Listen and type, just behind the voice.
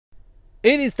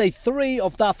It is day 3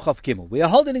 of Daf Chav Gimel. We are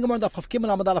holding the Gemara Daf Chav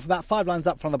Gimel Amud Aleph about 5 lines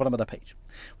up from the bottom of the page.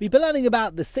 We've been learning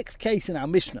about the 6th case in our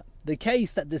Mishnah, the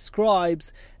case that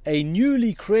describes a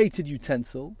newly created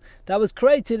utensil that was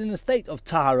created in a state of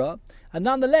tahara, and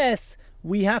nonetheless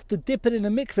we have to dip it in a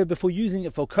mikveh before using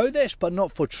it for kodesh, but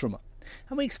not for truma.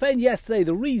 And we explained yesterday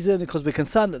the reason, because we're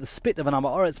concerned that the spit of an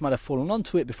Amaretz might have fallen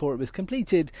onto it before it was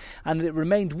completed, and that it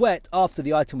remained wet after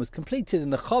the item was completed,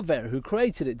 and the Chaver who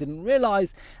created it didn't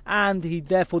realise, and he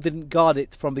therefore didn't guard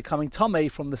it from becoming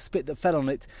Tameh from the spit that fell on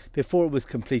it before it was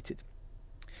completed.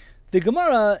 The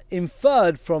Gemara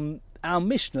inferred from our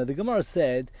Mishnah, the Gemara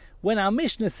said, when our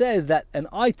Mishnah says that an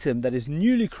item that is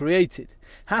newly created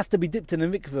has to be dipped in a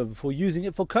mikveh before using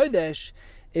it for Kodesh,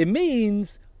 it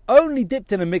means only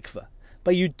dipped in a mikveh.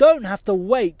 But you don't have to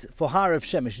wait for Harav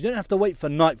Shemesh. You don't have to wait for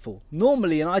nightfall.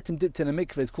 Normally, an item dipped in a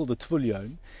mikveh is called a tvul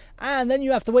yom, and then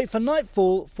you have to wait for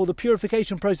nightfall for the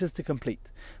purification process to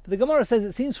complete. But the Gemara says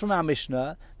it seems from our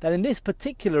Mishnah that in this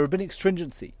particular rabbinic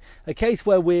stringency, a case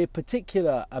where we're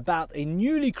particular about a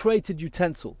newly created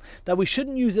utensil, that we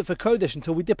shouldn't use it for kodesh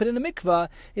until we dip it in a mikveh,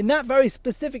 in that very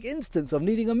specific instance of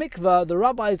needing a mikveh, the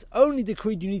rabbis only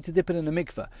decreed you need to dip it in a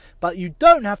mikveh. But you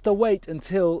don't have to wait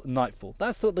until nightfall.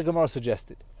 That's what the Gemara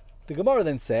suggested. The Gemara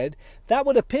then said, that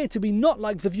would appear to be not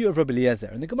like the view of Rabbi Eliezer.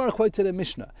 And the Gemara quoted a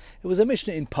Mishnah. It was a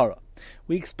Mishnah in Parah.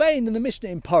 We explained in the Mishnah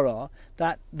in Parah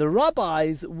that the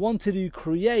rabbis wanted to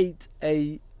create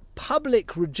a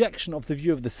public rejection of the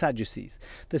view of the Sadducees.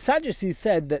 The Sadducees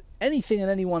said that anything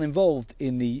and anyone involved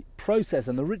in the process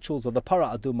and the rituals of the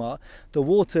Parah Aduma, the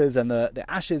waters and the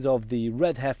ashes of the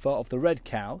red heifer, of the red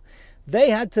cow, they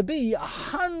had to be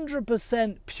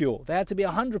 100% pure. They had to be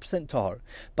 100% tahor.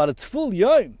 But a tvul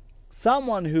yom,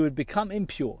 someone who had become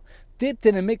impure, dipped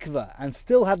in a mikveh and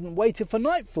still hadn't waited for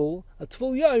nightfall, a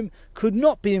tvul yom could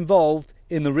not be involved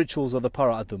in the rituals of the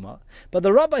Parah Aduma. But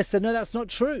the rabbi said, no, that's not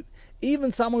true.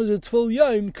 Even someone who's a tvul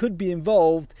yom could be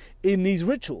involved in these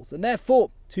rituals. And therefore,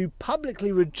 to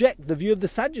publicly reject the view of the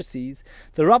Sadducees,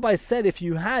 the rabbi said if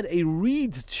you had a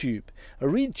reed tube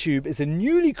is a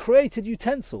newly created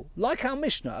utensil, like our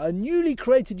Mishnah, a newly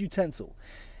created utensil.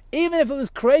 Even if it was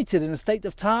created in a state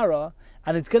of tahara,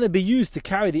 and it's going to be used to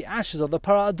carry the ashes of the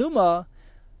Parah Aduma,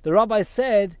 the rabbi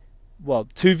said, well,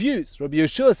 two views. Rabbi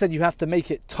Yeshua said you have to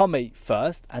make it tomei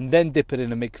first, and then dip it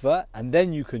in a mikveh, and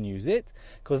then you can use it,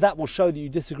 because that will show that you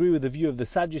disagree with the view of the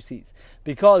Sadducees.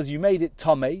 Because you made it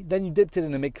tomei, then you dipped it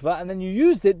in a mikveh, and then you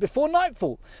used it before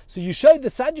nightfall. So you showed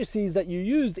the Sadducees that you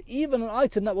used even an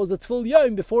item that was a tvul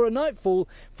yom before a nightfall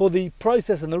for the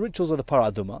process and the rituals of the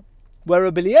Parah Aduma. Where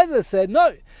Rabbi Eliezer said,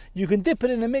 no, you can dip it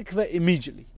in a mikveh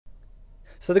immediately.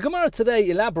 So the Gemara today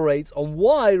elaborates on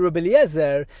why Rabbi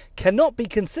Eliezer cannot be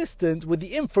consistent with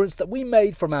the inference that we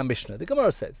made from our Mishnah. The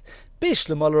Gemara says,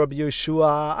 Bishlam ala Rabbi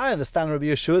Yeshua. I understand Rabbi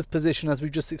Yeshua's position, as we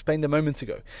just explained a moment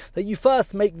ago, that you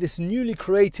first make this newly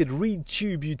created reed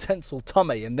tube utensil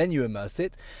tomei and then you immerse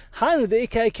it.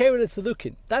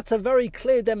 That's a very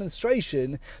clear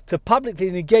demonstration to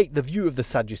publicly negate the view of the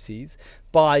Sadducees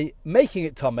by making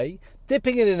it tomei,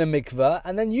 dipping it in a mikveh,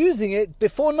 and then using it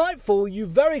before nightfall. You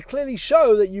very clearly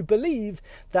show that you believe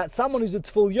that someone who's a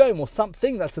tvul yom, or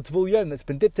something that's a tvul yom that's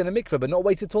been dipped in a mikveh but not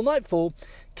waited till nightfall,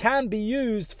 can be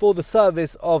used for the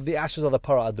service of the ashes of the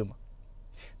Parah Aduma.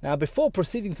 Now, before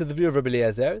proceeding to the view of Rabbi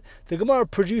Eliezer, the Gemara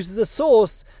produces a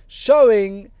source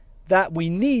showing that we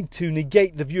need to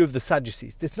negate the view of the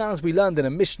Sadducees. This now, as we learned in a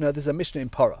Mishnah, this is a Mishnah in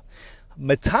Parah.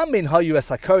 Metamin hayu es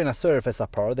hakohen asurif es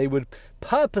hapara. They would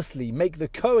purposely make the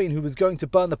Kohen who was going to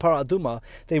burn the Parah Aduma,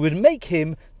 they would make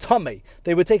him tomei.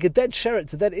 They would take a dead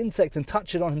sheret, a dead insect, and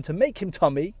touch it on him to make him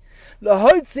tomei. In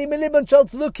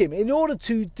order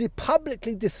to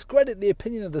publicly discredit the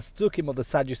opinion of the Stukim of the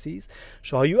Sadducees.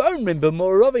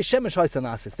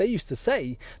 They used to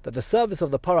say that the service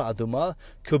of the Parah Aduma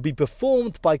could be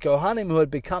performed by Kohanim who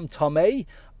had become tomei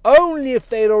only if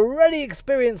they had already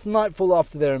experienced nightfall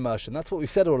after their immersion. That's what we've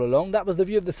said all along. That was the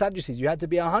view of the Sadducees. You had to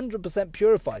be 100%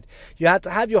 purified. You had to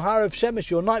have your Harav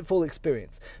Shemesh, your nightfall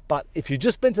experience. But if you'd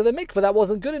just been to the mikveh, that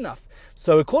wasn't good enough.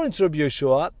 So according to Rabbi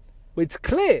Yeshua, it's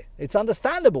clear, it's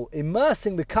understandable.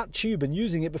 Immersing the cut tube and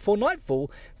using it before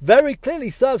nightfall very clearly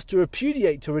serves to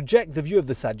repudiate, to reject the view of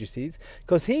the Sadducees,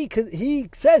 because he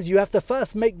says you have to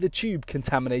first make the tube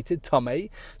contaminated, tomei.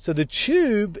 So the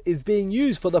tube is being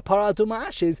used for the Parah Aduma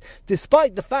ashes,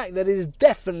 despite the fact that it is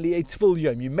definitely a tvul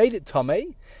yom. You made it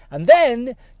tomei, and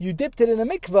then you dipped it in a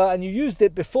mikveh and you used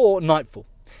it before nightfall.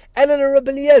 Elena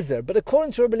Rabbi Eliezer, but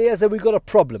according to Rabbi Eliezer, we got a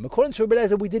problem. According to Rabbi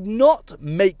Eliezer, we did not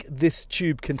make this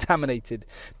tube contaminated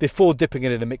before dipping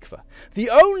it in a mikveh. The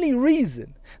only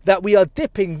reason that we are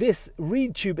dipping this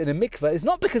reed tube in a mikveh is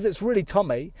not because it's really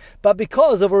tomei, but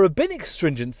because of a rabbinic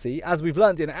stringency, as we've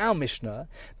learned in our Mishnah,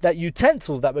 that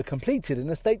utensils that were completed in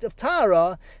a state of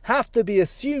tahara have to be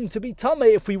assumed to be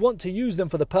tomei if we want to use them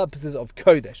for the purposes of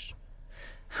kodesh.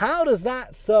 How does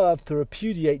that serve to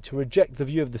repudiate, to reject the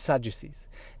view of the Sadducees?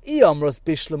 If you're going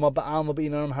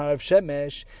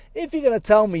to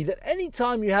tell me that any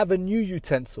time you have a new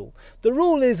utensil, the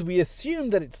rule is we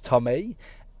assume that it's tomei,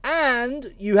 and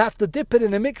you have to dip it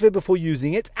in a mikveh before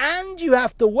using it, and you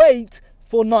have to wait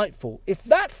for nightfall. If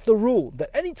that's the rule,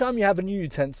 that any time you have a new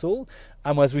utensil,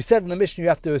 and as we said in the Mishnah, you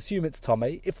have to assume it's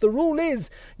tomei, if the rule is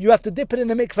you have to dip it in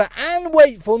a mikveh and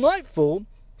wait for nightfall,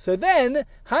 so then,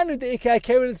 then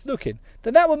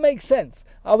that would make sense.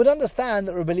 I would understand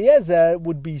that Rabbi Eliezer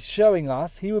would be showing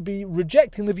us, he would be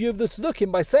rejecting the view of the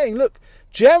Tzdukim by saying, look,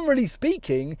 generally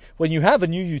speaking, when you have a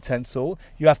new utensil,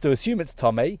 you have to assume it's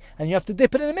tomei, and you have to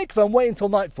dip it in a mikveh and wait until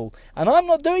nightfall. And I'm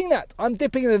not doing that. I'm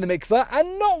dipping it in the mikveh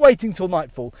and not waiting till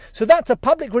nightfall. So that's a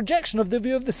public rejection of the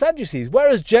view of the Sadducees.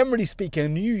 Whereas generally speaking,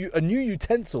 a new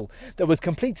utensil that was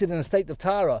completed in a state of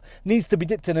tahara needs to be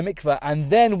dipped in a mikveh and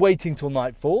then waiting till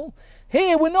nightfall.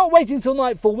 Here, we're not waiting till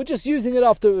nightfall, we're just using it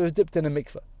after it was dipped in a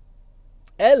mikveh.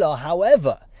 Ella,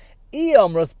 however,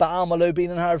 if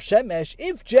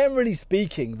generally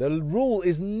speaking, the rule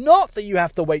is not that you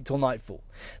have to wait till nightfall,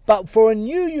 but for a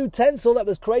new utensil that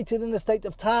was created in a state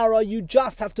of tahara, you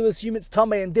just have to assume it's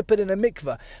tomei and dip it in a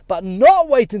mikveh, but not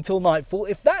wait until nightfall.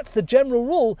 If that's the general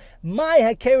rule, then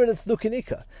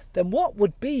what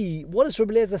is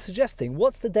Rabbi Eliezer suggesting?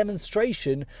 What's the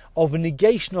demonstration of a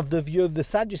negation of the view of the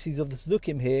Sadducees of the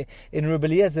Tzdukim here in Rabbi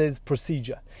Eliezer's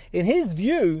procedure? In his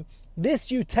view,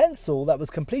 this utensil that was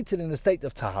completed in a state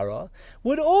of tahara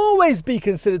would always be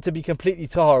considered to be completely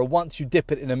tahara once you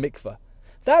dip it in a mikveh.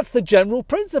 That's the general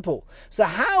principle. So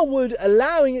how would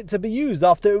allowing it to be used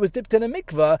after it was dipped in a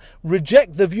mikveh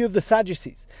reject the view of the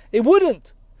Sadducees? It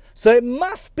wouldn't. So it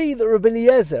must be that Rabbi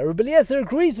Eliezer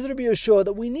agrees with Rabbi Yehoshua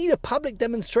that we need a public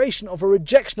demonstration of a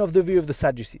rejection of the view of the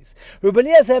Sadducees. Rabbi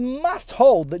Eliezer must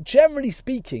hold that, generally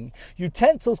speaking,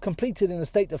 utensils completed in a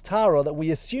state of tahara that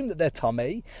we assume that they're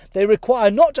tamei, they require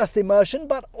not just immersion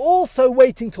but also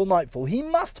waiting till nightfall. He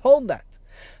must hold that.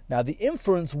 Now, the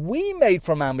inference we made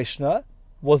from our Mishnah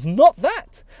was not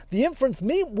that. The inference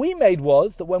we made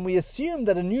was that when we assume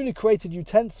that a newly created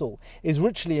utensil is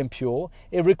ritually impure,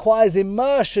 it requires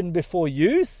immersion before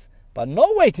use, but not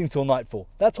waiting till nightfall.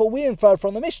 That's what we inferred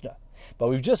from the Mishnah. But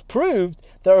we've just proved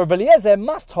that Rabbi Eliezer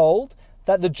must hold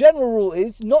that the general rule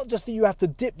is not just that you have to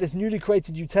dip this newly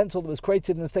created utensil that was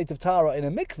created in a state of tahara in a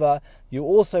mikveh, you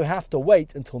also have to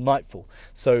wait until nightfall.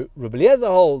 So Rabbi Eliezer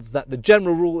holds that the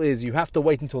general rule is you have to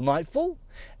wait until nightfall,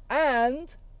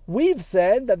 and we've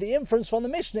said that the inference from the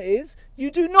Mishnah is you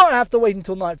do not have to wait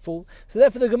until nightfall. So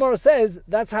therefore the Gemara says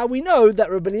that's how we know that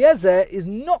Rabbi Eliezer is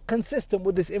not consistent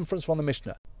with this inference from the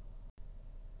Mishnah.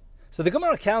 So the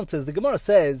Gemara counters, the Gemara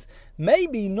says,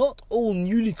 maybe not all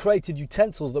newly created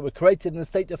utensils that were created in a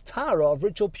state of tahara, of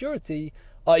ritual purity,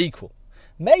 are equal.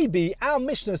 Maybe our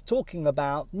Mishnah is talking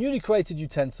about newly created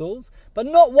utensils, but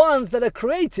not ones that are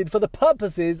created for the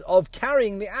purposes of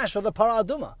carrying the ash of the parah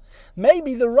adumah.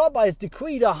 Maybe the rabbis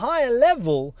decreed a higher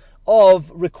level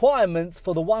of requirements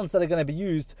for the ones that are going to be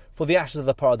used for the ashes of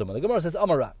the parah adumah. The Gemara says,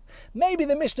 Amarav. Maybe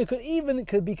the Mishnah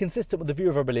could be consistent with the view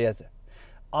of Rabbi Eliezer.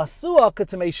 Asua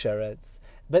katamei sheretz.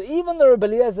 But even though Rabbi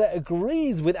Eliezer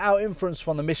agrees with our inference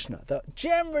from the Mishnah, that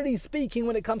generally speaking,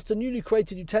 when it comes to newly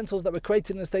created utensils that were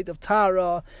created in a state of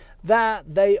tahara,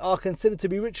 that they are considered to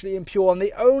be ritually impure and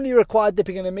they only require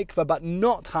dipping in a mikveh, but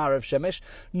not tahara of shemesh,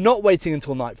 not waiting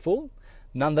until nightfall.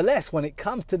 Nonetheless, when it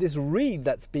comes to this reed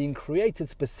that's being created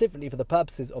specifically for the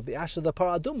purposes of the ash of the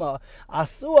parah adumah,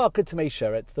 asua katamei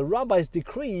sheretz, the rabbis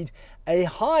decreed a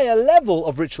higher level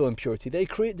of ritual impurity. They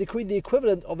decreed the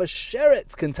equivalent of a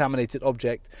sheretz contaminated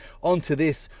object onto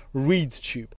this reed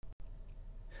tube.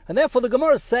 And therefore the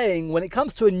Gemara is saying, when it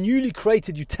comes to a newly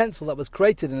created utensil that was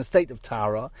created in a state of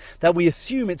tahara, that we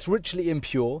assume it's ritually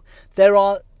impure, there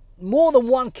are more than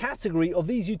one category of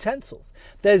these utensils.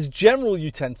 There's general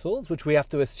utensils, which we have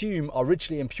to assume are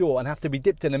ritually impure and have to be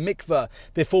dipped in a mikveh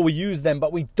before we use them,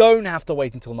 but we don't have to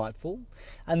wait until nightfall.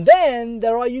 And then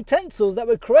there are utensils that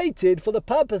were created for the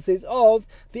purposes of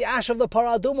the ash of the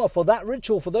parah adumah, for that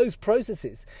ritual, for those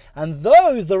processes. And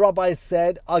those, the rabbis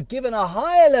said, are given a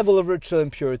higher level of ritual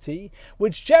impurity,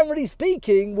 which generally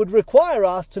speaking would require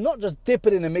us to not just dip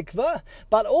it in a mikveh,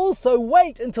 but also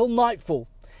wait until nightfall.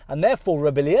 And therefore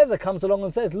Rabbi Eliezer comes along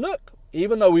and says, look,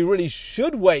 even though we really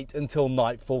should wait until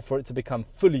nightfall for it to become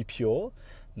fully pure,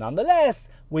 nonetheless,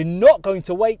 we're not going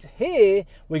to wait here.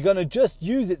 We're going to just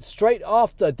use it straight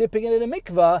after dipping it in a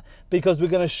mikveh, because we're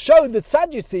going to show the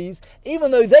Sadducees,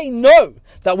 even though they know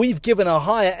that we've given a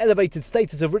higher elevated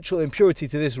status of ritual impurity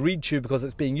to this reed tube because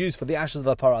it's being used for the ashes of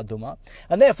the parah aduma,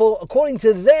 and therefore, according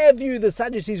to their view, the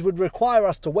Sadducees would require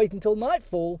us to wait until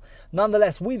nightfall.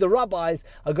 Nonetheless, we, the rabbis,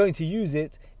 are going to use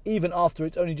it even after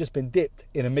it's only just been dipped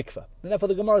in a mikveh. And therefore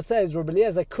the Gemara says Rabbi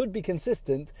Eliezer could be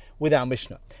consistent with our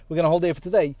Mishnah. We're going to hold here for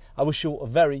today. I wish you all a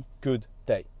very good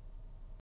day.